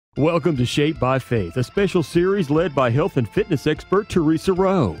Welcome to Shaped by Faith, a special series led by health and fitness expert Theresa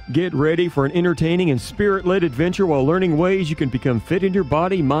Rowe. Get ready for an entertaining and spirit-led adventure while learning ways you can become fit in your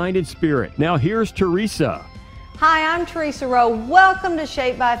body, mind, and spirit. Now here's Theresa. Hi, I'm Theresa Rowe. Welcome to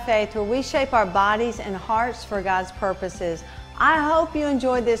Shaped by Faith, where we shape our bodies and hearts for God's purposes. I hope you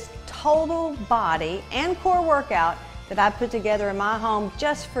enjoyed this total body and core workout that I put together in my home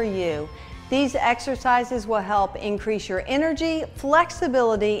just for you. These exercises will help increase your energy,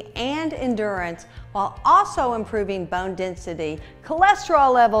 flexibility, and endurance while also improving bone density,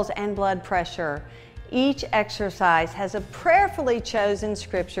 cholesterol levels, and blood pressure. Each exercise has a prayerfully chosen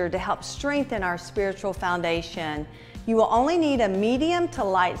scripture to help strengthen our spiritual foundation. You will only need a medium to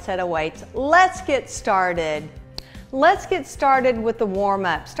light set of weights. Let's get started. Let's get started with the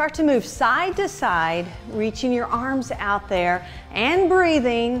warm-up. Start to move side to side, reaching your arms out there and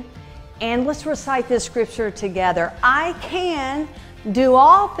breathing. And let's recite this scripture together. I can do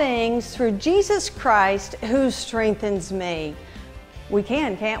all things through Jesus Christ who strengthens me. We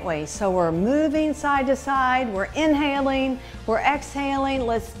can, can't we? So we're moving side to side, we're inhaling, we're exhaling.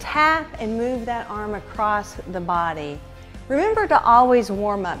 Let's tap and move that arm across the body. Remember to always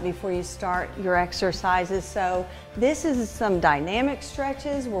warm up before you start your exercises. So this is some dynamic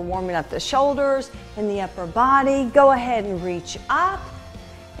stretches. We're warming up the shoulders and the upper body. Go ahead and reach up.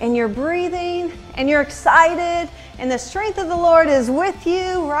 And you're breathing and you're excited and the strength of the Lord is with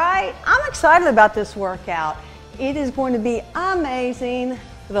you, right? I'm excited about this workout. It is going to be amazing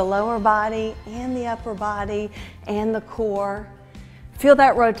for the lower body and the upper body and the core. Feel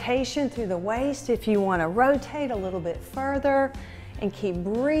that rotation through the waist if you want to rotate a little bit further, and keep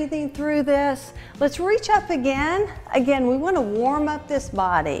breathing through this. Let's reach up again. Again, we want to warm up this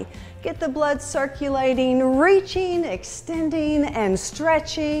body. Get the blood circulating, reaching, extending, and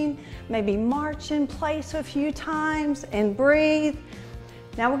stretching. Maybe march in place a few times and breathe.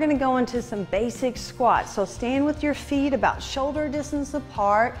 Now we're going to go into some basic squats. So stand with your feet about shoulder distance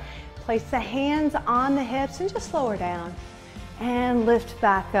apart. Place the hands on the hips and just lower down. And lift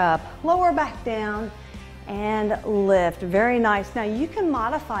back up. Lower back down and lift. Very nice. Now you can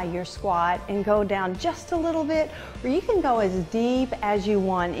modify your squat and go down just a little bit, or you can go as deep as you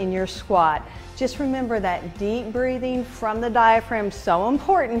want in your squat. Just remember that deep breathing from the diaphragm, so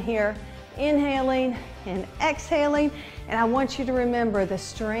important here. Inhaling and exhaling, and I want you to remember the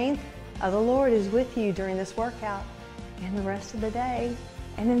strength of the Lord is with you during this workout and the rest of the day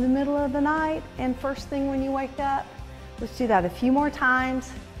and in the middle of the night and first thing when you wake up. Let's do that a few more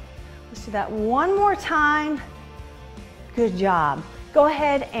times. Let's do that one more time. Good job. Go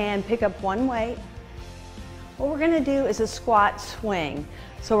ahead and pick up one weight. What we're going to do is a squat swing.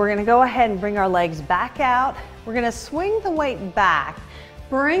 So we're going to go ahead and bring our legs back out. We're going to swing the weight back,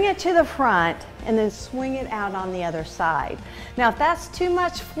 bring it to the front, and then swing it out on the other side. Now, if that's too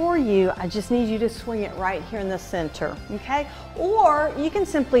much for you, I just need you to swing it right here in the center, okay? Or you can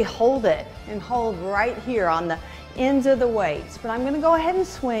simply hold it and hold right here on the ends of the weights. But I'm going to go ahead and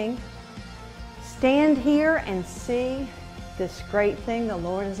swing. Stand here and see this great thing the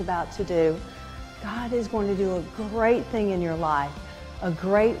Lord is about to do. God is going to do a great thing in your life, a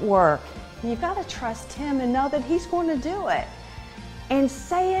great work. You've got to trust Him and know that He's going to do it. And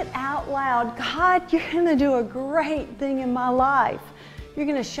say it out loud. God, you're going to do a great thing in my life. You're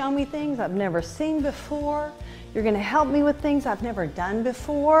going to show me things I've never seen before. You're going to help me with things I've never done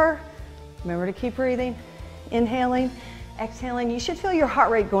before. Remember to keep breathing, inhaling, exhaling. You should feel your heart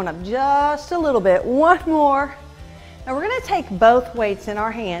rate going up just a little bit. One more. Now we're going to take both weights in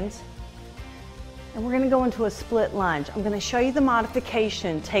our hands and we're going to go into a split lunge. I'm going to show you the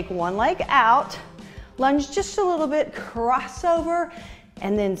modification. Take one leg out, lunge just a little bit, cross over,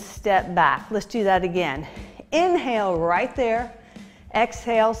 and then step back. Let's do that again. Inhale right there.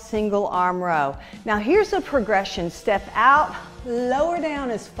 Exhale, single arm row. Now here's the progression. Step out, lower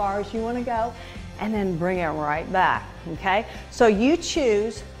down as far as you want to go, and then bring it right back, okay? So you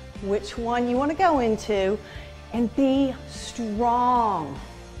choose which one you want to go into and be strong.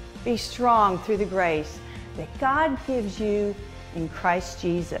 Be strong through the grace that God gives you in Christ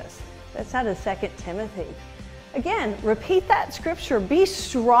Jesus. That's out of 2 Timothy. Again, repeat that scripture. Be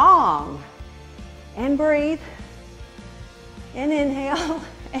strong and breathe and inhale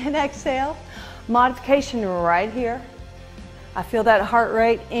and exhale. Modification right here. I feel that heart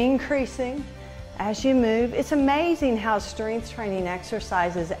rate increasing as you move. It's amazing how strength training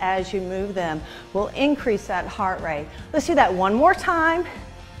exercises, as you move them, will increase that heart rate. Let's do that one more time.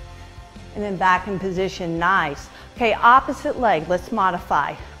 And then back in position, nice. Okay, opposite leg, let's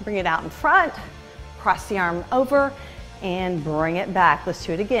modify. Bring it out in front, cross the arm over, and bring it back. Let's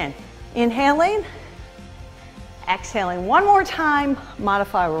do it again. Inhaling, exhaling one more time,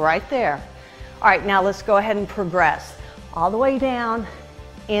 modify right there. All right, now let's go ahead and progress all the way down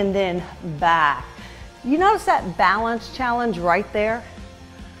and then back. You notice that balance challenge right there?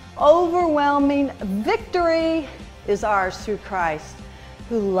 Overwhelming victory is ours through Christ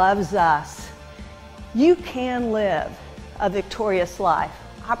who loves us. You can live a victorious life.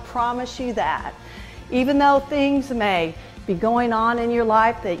 I promise you that. Even though things may be going on in your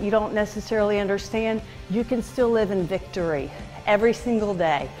life that you don't necessarily understand, you can still live in victory every single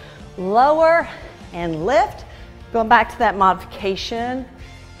day. Lower and lift. Going back to that modification,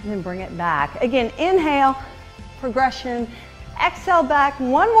 and then bring it back. Again, inhale, progression, exhale back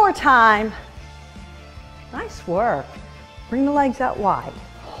one more time. Nice work. Bring the legs out wide.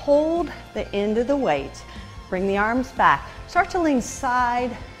 Hold the end of the weight. Bring the arms back. Start to lean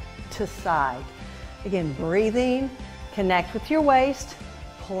side to side. Again, breathing, connect with your waist,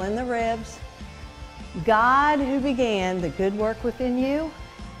 pull in the ribs. God, who began the good work within you,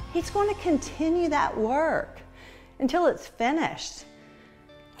 He's going to continue that work until it's finished.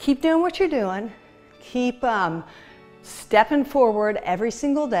 Keep doing what you're doing. Keep stepping forward every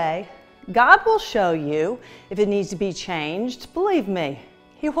single day. God will show you if it needs to be changed. Believe me,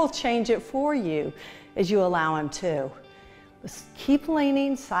 He will change it for you as you allow Him to. Just keep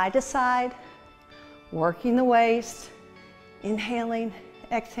leaning side to side, working the waist, inhaling,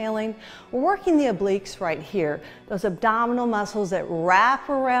 exhaling. We're working the obliques right here, those abdominal muscles that wrap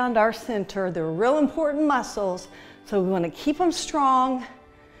around our center. They're real important muscles, so we want to keep them strong.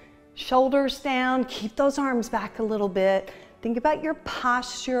 Shoulders down, keep those arms back a little bit. Think about your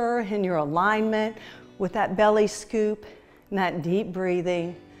posture and your alignment with that belly scoop and that deep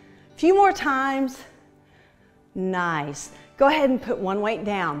breathing. A few more times. Nice. Go ahead and put one weight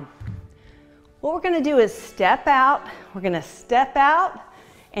down. What we're going to do is step out. We're going to step out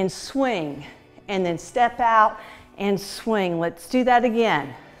and swing, and then step out and swing. Let's do that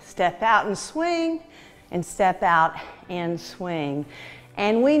again. Step out and swing, and step out and swing.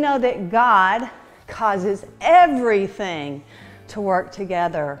 And we know that God causes everything to work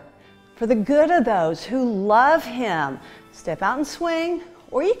together for the good of those who love Him. Step out and swing,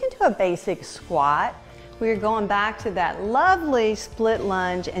 or you can do a basic squat. We're going back to that lovely split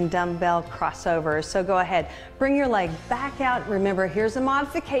lunge and dumbbell crossover. So go ahead, bring your leg back out. Remember, here's a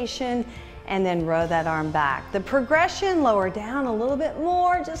modification, and then row that arm back. The progression, lower down a little bit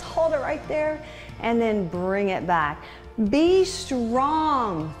more, just hold it right there, and then bring it back. Be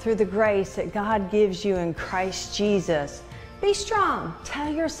strong through the grace that God gives you in Christ Jesus. Be strong.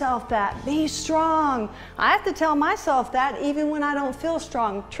 Tell yourself that. Be strong. I have to tell myself that even when I don't feel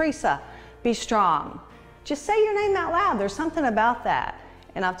strong. Theresa, be strong. Just say your name out loud. There's something about that.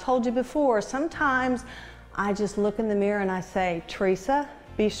 And I've told you before, sometimes I just look in the mirror and I say, Theresa,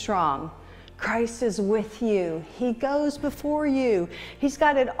 be strong. Christ is with you. He goes before you. He's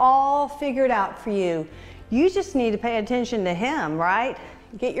got it all figured out for you. You just need to pay attention to Him, right?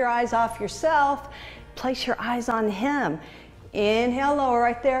 Get your eyes off yourself. Place your eyes on Him. Inhale, lower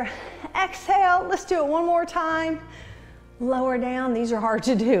right there. Exhale. Let's do it one more time. Lower down. These are hard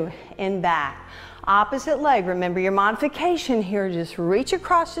to do. And back. Opposite leg. Remember your modification here. Just reach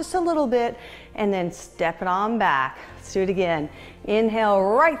across just a little bit and then step it on back. Let's do it again. Inhale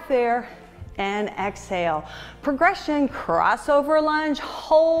right there and exhale. Progression, crossover lunge,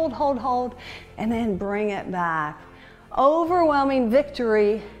 hold, hold, hold, and then bring it back. Overwhelming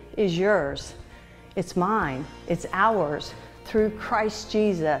victory is yours. It's mine. It's ours through Christ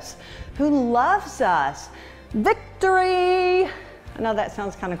Jesus, who loves us. Victory! I know that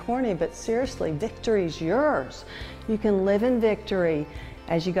sounds kind of corny, but seriously, victory is yours. You can live in victory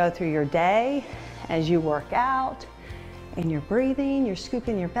as you go through your day, as you work out, and you're breathing, you're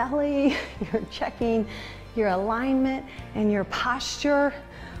scooping your belly, you're checking your alignment and your posture.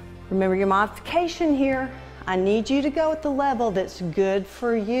 Remember your modification here. I need you to go at the level that's good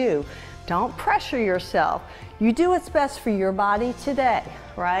for you. Don't pressure yourself. You do what's best for your body today,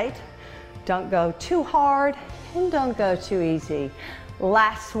 right? Don't go too hard and don't go too easy.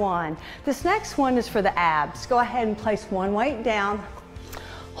 Last one. This next one is for the abs. Go ahead and place one weight down.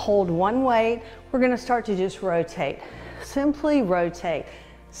 Hold one weight. We're going to start to just rotate. Simply rotate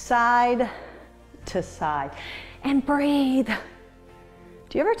side to side and breathe.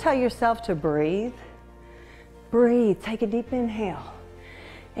 Do you ever tell yourself to breathe? Breathe. Take a deep inhale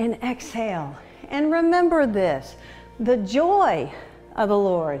and exhale. And remember this, the joy of the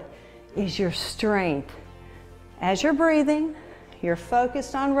Lord is your strength. As you're breathing, you're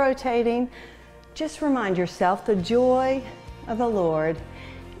focused on rotating. Just remind yourself the joy of the Lord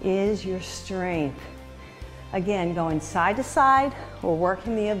is your strength. Again, going side to side, we're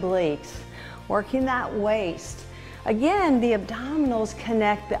working the obliques, working that waist. Again, the abdominals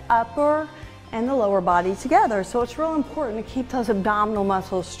connect the upper and the lower body together. So it's real important to keep those abdominal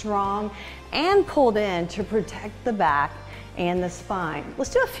muscles strong and pulled in to protect the back and the spine.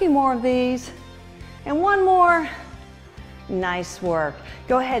 Let's do a few more of these. And one more. Nice work.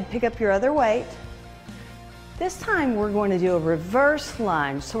 Go ahead, pick up your other weight. This time we're going to do a reverse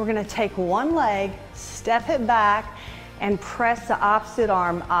lunge. So we're going to take one leg, step it back, and press the opposite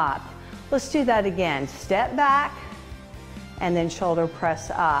arm up. Let's do that again. Step back, and then shoulder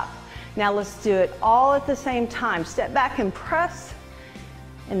press up. Now let's do it all at the same time. Step back and press,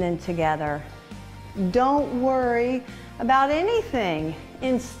 and then together. Don't worry about anything.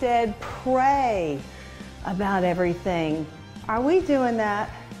 Instead, pray about everything. Are we doing that?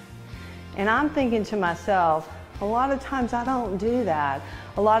 And I'm thinking to myself, a lot of times I don't do that.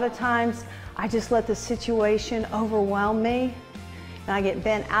 A lot of times I just let the situation overwhelm me, and I get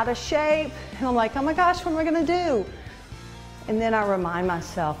bent out of shape, and I'm like, oh my gosh, what am I gonna do? And then I remind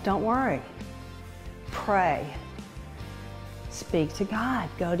myself, don't worry, pray. Speak to God,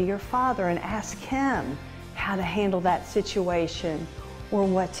 go to your Father and ask Him how to handle that situation or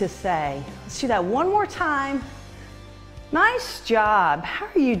what to say. Let's do that one more time. Nice job, how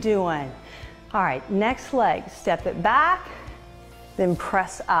are you doing? All right, next leg, step it back, then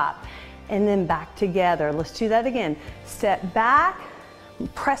press up, and then back together. Let's do that again. Step back,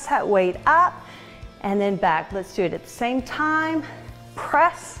 press that weight up, and then back. Let's do it at the same time.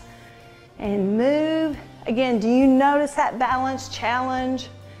 Press and move. Again, do you notice that balance challenge?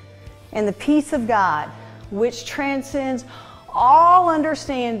 And the peace of God, which transcends all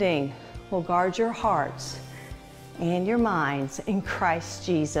understanding, will guard your hearts and your minds in Christ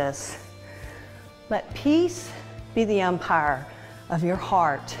Jesus. Let peace be the umpire of your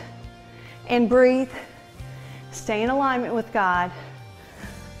heart. And breathe. Stay in alignment with God.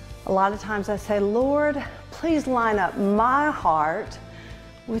 A lot of times I say, Lord, please line up my heart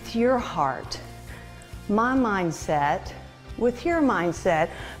with your heart, my mindset with your mindset.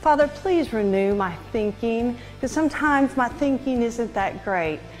 Father, please renew my thinking, because sometimes my thinking isn't that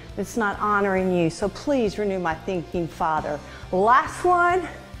great. It's not honoring you, so please renew my thinking, Father. Last one,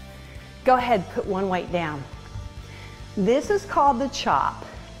 go ahead, put one weight down. This is called the chop.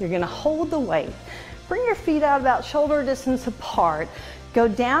 You're gonna hold the weight. Bring your feet out about shoulder distance apart. Go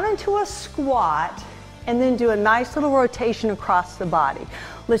down into a squat, and then do a nice little rotation across the body.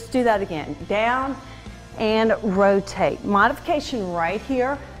 Let's do that again. Down and rotate. Modification right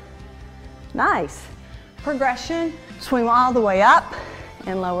here. Nice. Progression, swing all the way up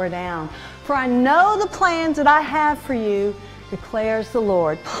and lower down. For I know the plans that I have for you, declares the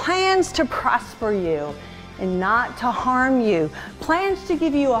Lord. Plans to prosper you and not to harm you. Plans to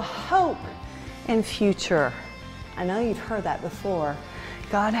give you a hope and future. I know you've heard that before.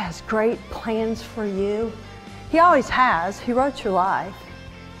 God has great plans for you. He always has. He wrote your life.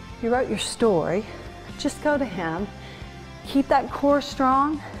 He wrote your story. Just go to Him. Keep that core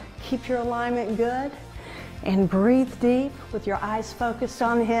strong. Keep your alignment good. And breathe deep with your eyes focused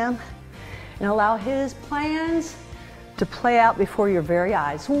on Him. And allow His plans to play out before your very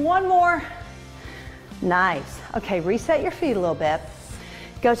eyes. One more. Nice. Okay, reset your feet a little bit.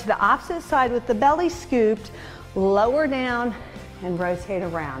 Go to the opposite side with the belly scooped. Lower down and rotate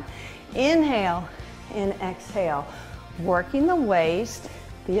around. Inhale and exhale. Working the waist,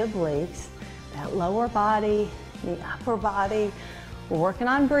 the obliques, that lower body, the upper body. We're working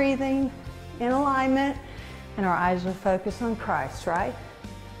on breathing in alignment, and our eyes are focused on Christ, right?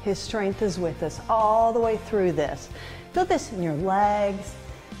 His strength is with us all the way through this. Feel this in your legs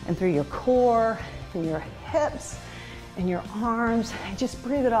and through your core, in your hips, and your arms, and just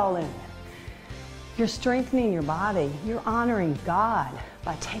breathe it all in. You're strengthening your body. You're honoring God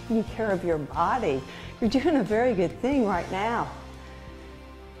by taking care of your body. You're doing a very good thing right now.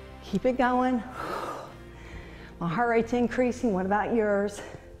 Keep it going. My heart rate's increasing. What about yours?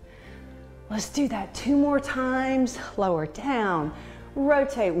 Let's do that 2 more times. Lower down.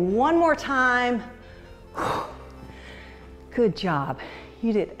 Rotate one more time. Good job.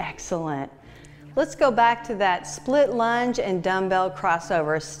 You did excellent. Let's go back to that split lunge and dumbbell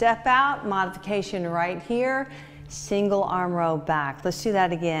crossover. Step out, modification right here. Single arm row back. Let's do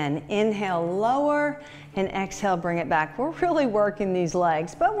that again. Inhale, lower, and exhale, bring it back. We're really working these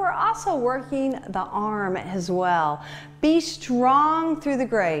legs, but we're also working the arm as well. Be strong through the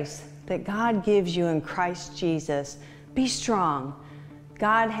grace that God gives you in Christ Jesus. Be strong.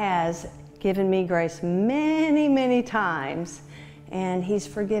 God has given me grace many, many times, and He's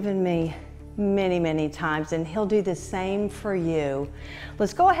forgiven me many, many times, and He'll do the same for you.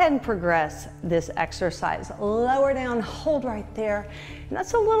 Let's go ahead and progress this exercise. Lower down, hold right there. And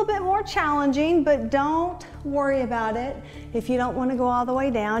that's a little bit more challenging, but don't worry about it. If you don't want to go all the way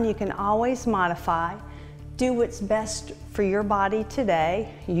down, you can always modify. Do what's best for your body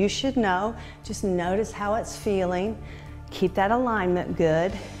today. You should know. Just notice how it's feeling. Keep that alignment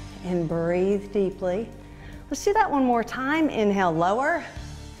good and breathe deeply. Let's do that one more time. Inhale, lower,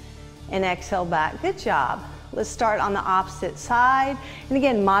 and exhale back. Good job. Let's start on the opposite side. And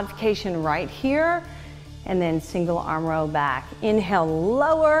again, modification right here, and then single arm row back. Inhale,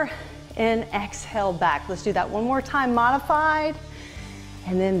 lower, and exhale back. Let's do that one more time, modified,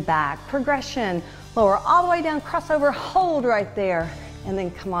 and then back. Progression, lower all the way down, crossover, hold right there, and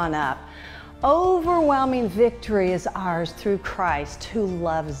then come on up. Overwhelming victory is ours through Christ who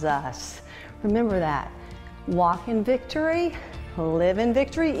loves us. Remember that. Walk in victory, live in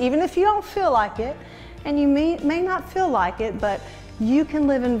victory, even if you don't feel like it, and you may not feel like it, but you can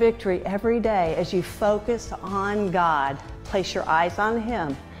live in victory every day as you focus on God. Place your eyes on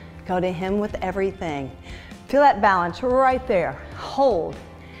Him. Go to Him with everything. Feel that balance right there. Hold.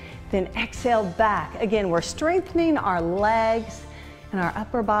 Then exhale back. Again, we're strengthening our legs and our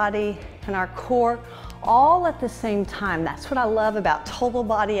upper body and our core all at the same time. That's what I love about total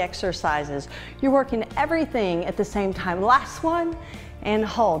body exercises. You're working everything at the same time. Last one, and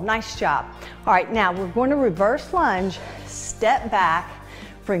hold. Nice job. All right, now we're going to reverse lunge, step back,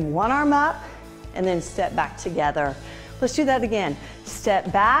 bring one arm up, and then step back together. Let's do that again.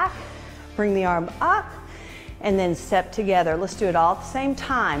 Step back, bring the arm up, and then step together. Let's do it all at the same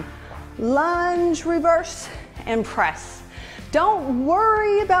time. Lunge, reverse, and press. Don't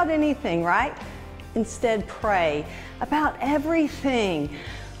worry about anything, right? Instead, pray about everything.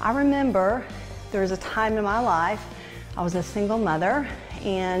 I remember there was a time in my life, I was a single mother,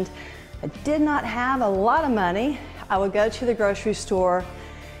 and I did not have a lot of money. I would go to the grocery store,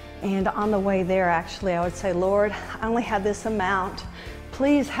 and on the way there, actually, I would say, Lord, I only have this amount.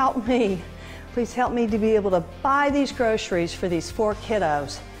 Please help me. Please help me to be able to buy these groceries for these 4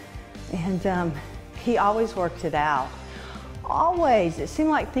 kiddos. And He always worked it out. Always. It seemed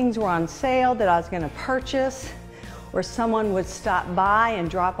like things were on sale that I was going to purchase, or someone would stop by and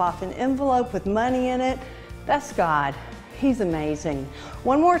drop off an envelope with money in it. That's God. He's amazing.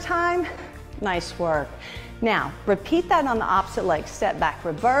 One more time. Nice work. Now, repeat that on the opposite leg. Step back,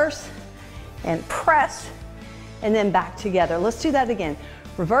 reverse, and press, and then back together. Let's do that again.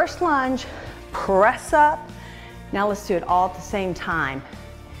 Reverse lunge, press up. Now let's do it all at the same time.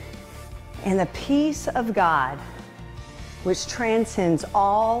 And the peace of God, which transcends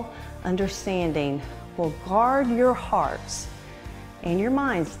all understanding, will guard your hearts and your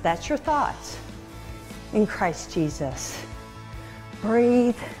minds. That's your thoughts. In Christ Jesus.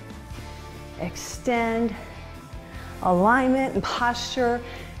 Breathe, extend, alignment and posture.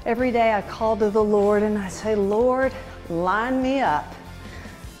 Every day I call to the Lord and I say, Lord, line me up.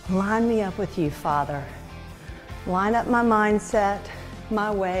 Line me up with you, Father. Line up my mindset,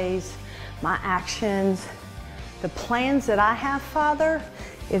 my ways, my actions, the plans that I have, Father.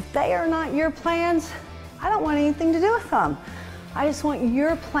 If they are not your plans, I don't want anything to do with them. I just want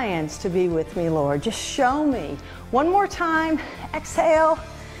your plans to be with me, Lord. Just show me. One more time, exhale,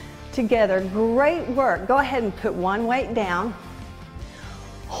 together. Great work. Go ahead and put one weight down.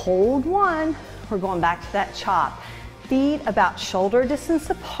 Hold one. We're going back to that chop. Feet about shoulder distance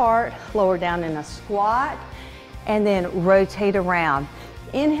apart, lower down in a squat, and then rotate around.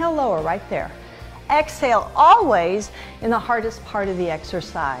 Inhale, lower right there. Exhale, always in the hardest part of the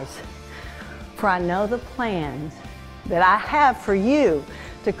exercise. For I know the plans that I have for you,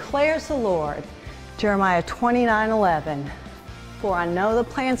 declares the Lord. Jeremiah 29:11. For I know the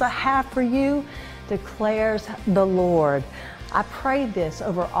plans I have for you, declares the Lord. I prayed this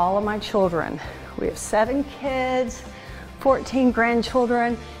over all of my children. We have 7 kids, 14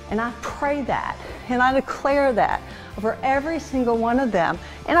 grandchildren, and I pray that, and I declare that over every single one of them,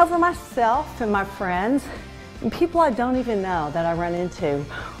 and over myself and my friends, and people I don't even know that I run into,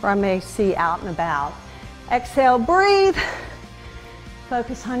 or I may see out and about. Exhale, breathe.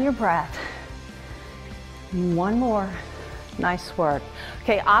 Focus on your breath. One more. Nice work.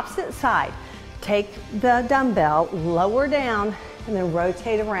 Okay, opposite side. Take the dumbbell, lower down, and then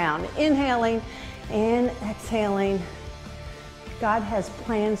rotate around. Inhaling and exhaling. God has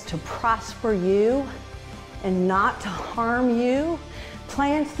plans to prosper you and not to harm you.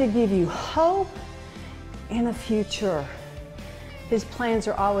 Plans to give you hope and a future. His plans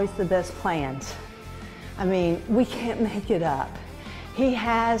are always the best plans. I mean, we can't make it up. He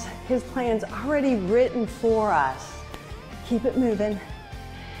has His plans already written for us. Keep it moving.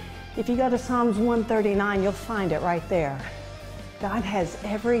 If you go to Psalms 139, you'll find it right there. God has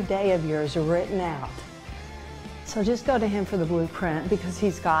every day of yours written out. So just go to Him for the blueprint because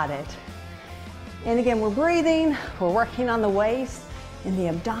He's got it. And again, we're breathing, we're working on the waist and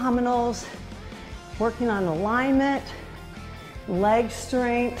the abdominals, working on alignment, leg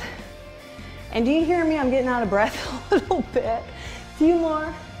strength. And do you hear me? I'm getting out of breath a little bit. A few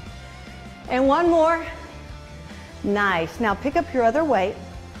more. And one more. Nice. Now pick up your other weight.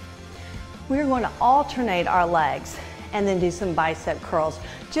 We're going to alternate our legs and then do some bicep curls.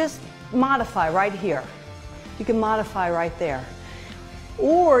 Just modify right here. You can modify right there.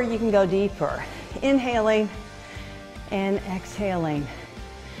 Or you can go deeper. Inhaling and exhaling.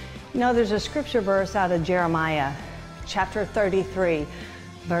 You know, there's a scripture verse out of Jeremiah, chapter 33,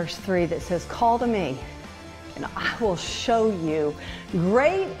 verse 3 that says, "Call to me, and I will show you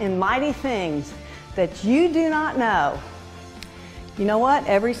great and mighty things that you do not know." You know what?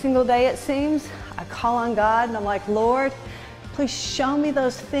 Every single day it seems, I call on God and I'm like, "Lord, please show me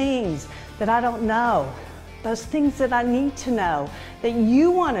those things that I don't know, those things that I need to know, that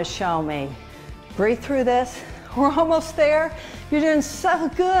you want to show me." Breathe through this. We're almost there. You're doing so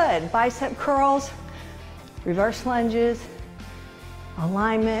good. Bicep curls, reverse lunges,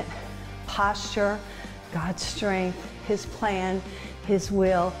 alignment, posture, God's strength, His plan, His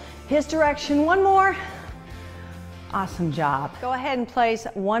will, His direction. One more. Awesome job. Go ahead and place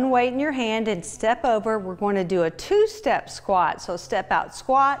one weight in your hand and step over. We're going to do a two-step squat. So step out,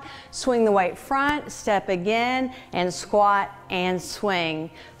 squat, swing the weight front, step again, and squat and swing.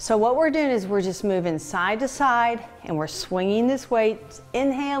 So what we're doing is we're just moving side to side and we're swinging this weight,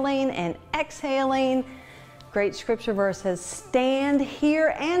 inhaling and exhaling. Great scripture verse says, "Stand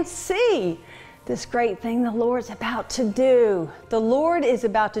here and see this great thing the Lord's about to do." The Lord is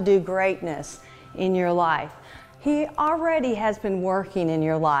about to do greatness in your life. He already has been working in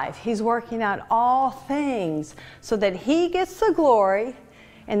your life. He's working out all things so that He gets the glory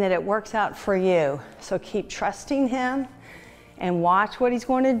and that it works out for you. So keep trusting Him and watch what He's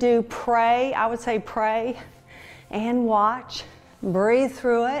going to do. Pray, I would say pray and watch. Breathe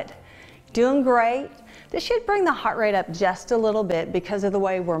through it. Doing great. This should bring the heart rate up just a little bit because of the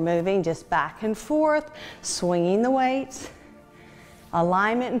way we're moving, just back and forth, swinging the weights.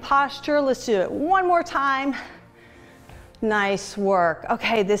 Alignment and posture. Let's do it one more time. Nice work.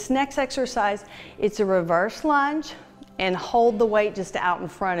 Okay, this next exercise, it's a reverse lunge and hold the weight just out in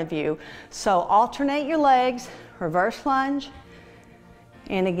front of you. So alternate your legs, reverse lunge,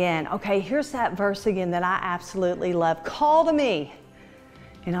 and again. Okay, here's that verse again that I absolutely love. "Call to me,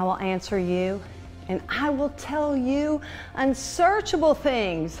 and I will answer you, and I will tell you unsearchable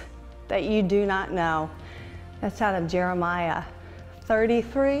things that you do not know." That's out of Jeremiah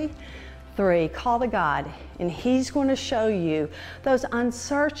 33:3. Call to God, and He's going to show you those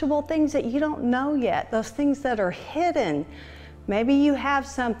unsearchable things that you don't know yet, those things that are hidden. Maybe you have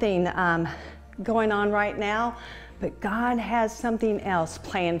something going on right now, but God has something else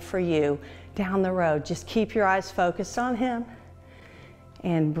planned for you down the road. Just keep your eyes focused on Him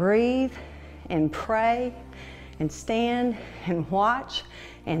and breathe and pray and stand and watch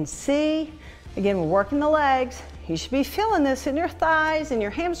and see. Again, we're working the legs. You should be feeling this in your thighs and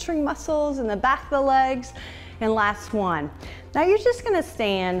your hamstring muscles and the back of the legs. And last one. Now you're just going to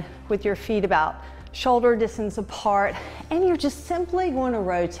stand with your feet about shoulder distance apart, and you're just simply going to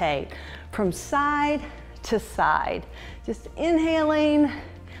rotate from side to side. Just inhaling.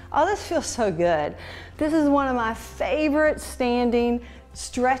 Oh, this feels so good. This is one of my favorite standing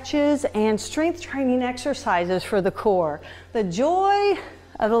stretches and strength training exercises for the core. The joy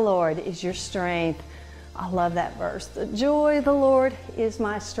of the Lord is your strength. I love that verse. The joy of the Lord is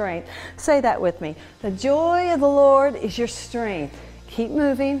my strength. Say that with me. The joy of the Lord is your strength. Keep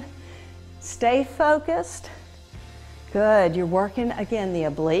moving. Stay focused. Good. You're working, again, the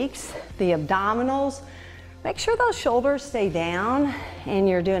obliques, the abdominals. Make sure those shoulders stay down, and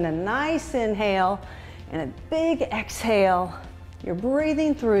you're doing a nice inhale and a big exhale. You're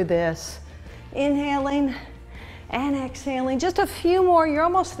breathing through this. Inhaling and exhaling. Just a few more. You're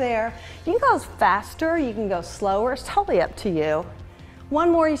almost there. You can go faster. You can go slower. It's totally up to you.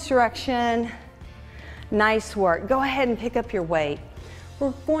 One more each direction. Nice work. Go ahead and pick up your weight.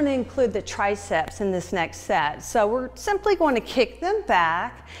 We're going to include the triceps in this next set. So we're simply going to kick them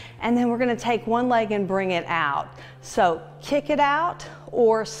back, and then we're going to take one leg and bring it out. So kick it out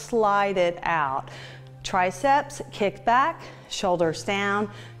or slide it out. Triceps, kick back, shoulders down.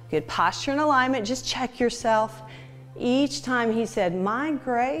 Good posture and alignment. Just check yourself. Each time he said, my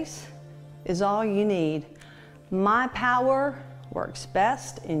grace is all you need. My power works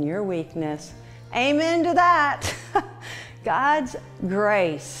best in your weakness. Amen to that. God's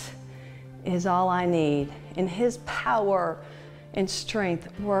grace is all I need, and His power and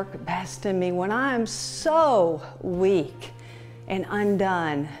strength work best in me when I am so weak and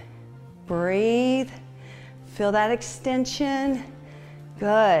undone. Breathe. Feel that extension.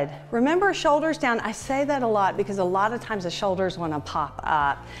 Good. Remember, shoulders down. I say that a lot because a lot of times the shoulders want to pop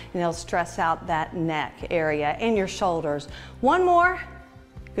up and they'll stress out that neck area and your shoulders. One more.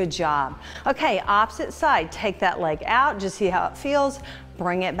 Good job. Okay, opposite side. Take that leg out. Just see how it feels.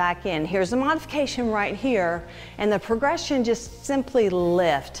 Bring it back in. Here's the modification right here. And the progression, just simply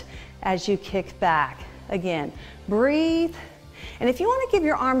lift as you kick back. Again, breathe. And if you want to give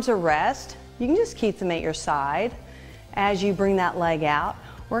your arms a rest, you can just keep them at your side as you bring that leg out.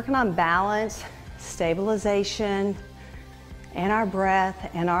 Working on balance, stabilization, and our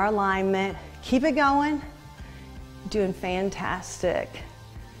breath and our alignment. Keep it going. Doing fantastic.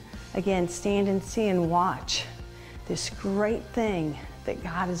 Again, stand and see and watch this great thing that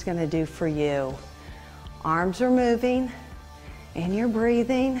God is going to do for you. Arms are moving and you're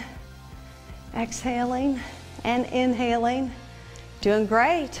breathing, exhaling and inhaling. Doing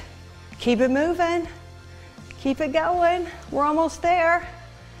great. Keep it moving. Keep it going. We're almost there.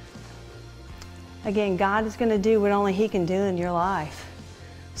 Again, God is going to do what only He can do in your life.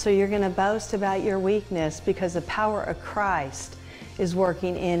 So you're going to boast about your weakness because the power of Christ is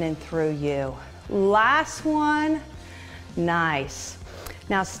working in and through you. Last one. Nice.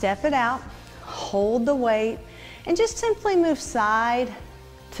 Now step it out, hold the weight, and just simply move side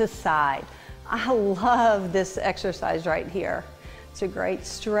to side. I love this exercise right here. It's a great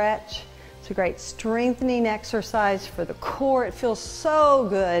stretch. It's a great strengthening exercise for the core. It feels so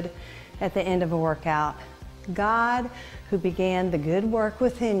good at the end of a workout. God, who began the good work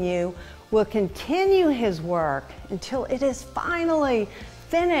within you, will continue His work until it is finally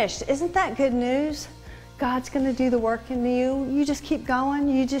finished. Isn't that good news? God's going to do the work in you. You just keep going.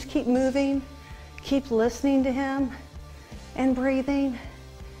 You just keep moving. Keep listening to Him and breathing.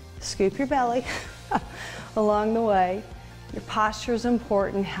 Scoop your belly along the way. Your posture is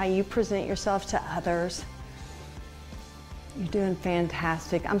important, how you present yourself to others. You're doing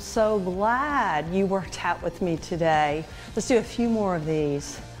fantastic. I'm so glad you worked out with me today. Let's do a few more of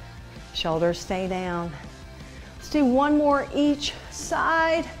these. Shoulders stay down. Let's do one more each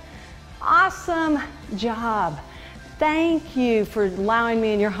side. Awesome job. Thank you for allowing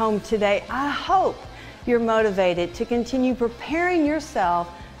me in your home today. I hope you're motivated to continue preparing yourself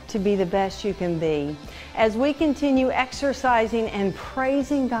to be the best you can be. As we continue exercising and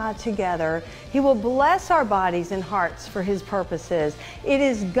praising God together, He will bless our bodies and hearts for His purposes. It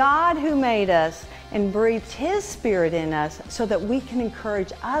is God who made us and breathed His Spirit in us so that we can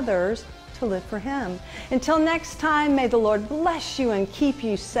encourage others to live for Him. Until next time, may the Lord bless you and keep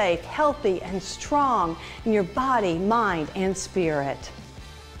you safe, healthy, and strong in your body, mind, and spirit.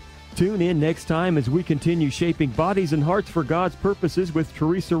 Tune in next time as we continue shaping bodies and hearts for God's purposes with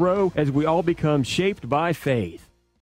Theresa Rowe as we all become shaped by faith.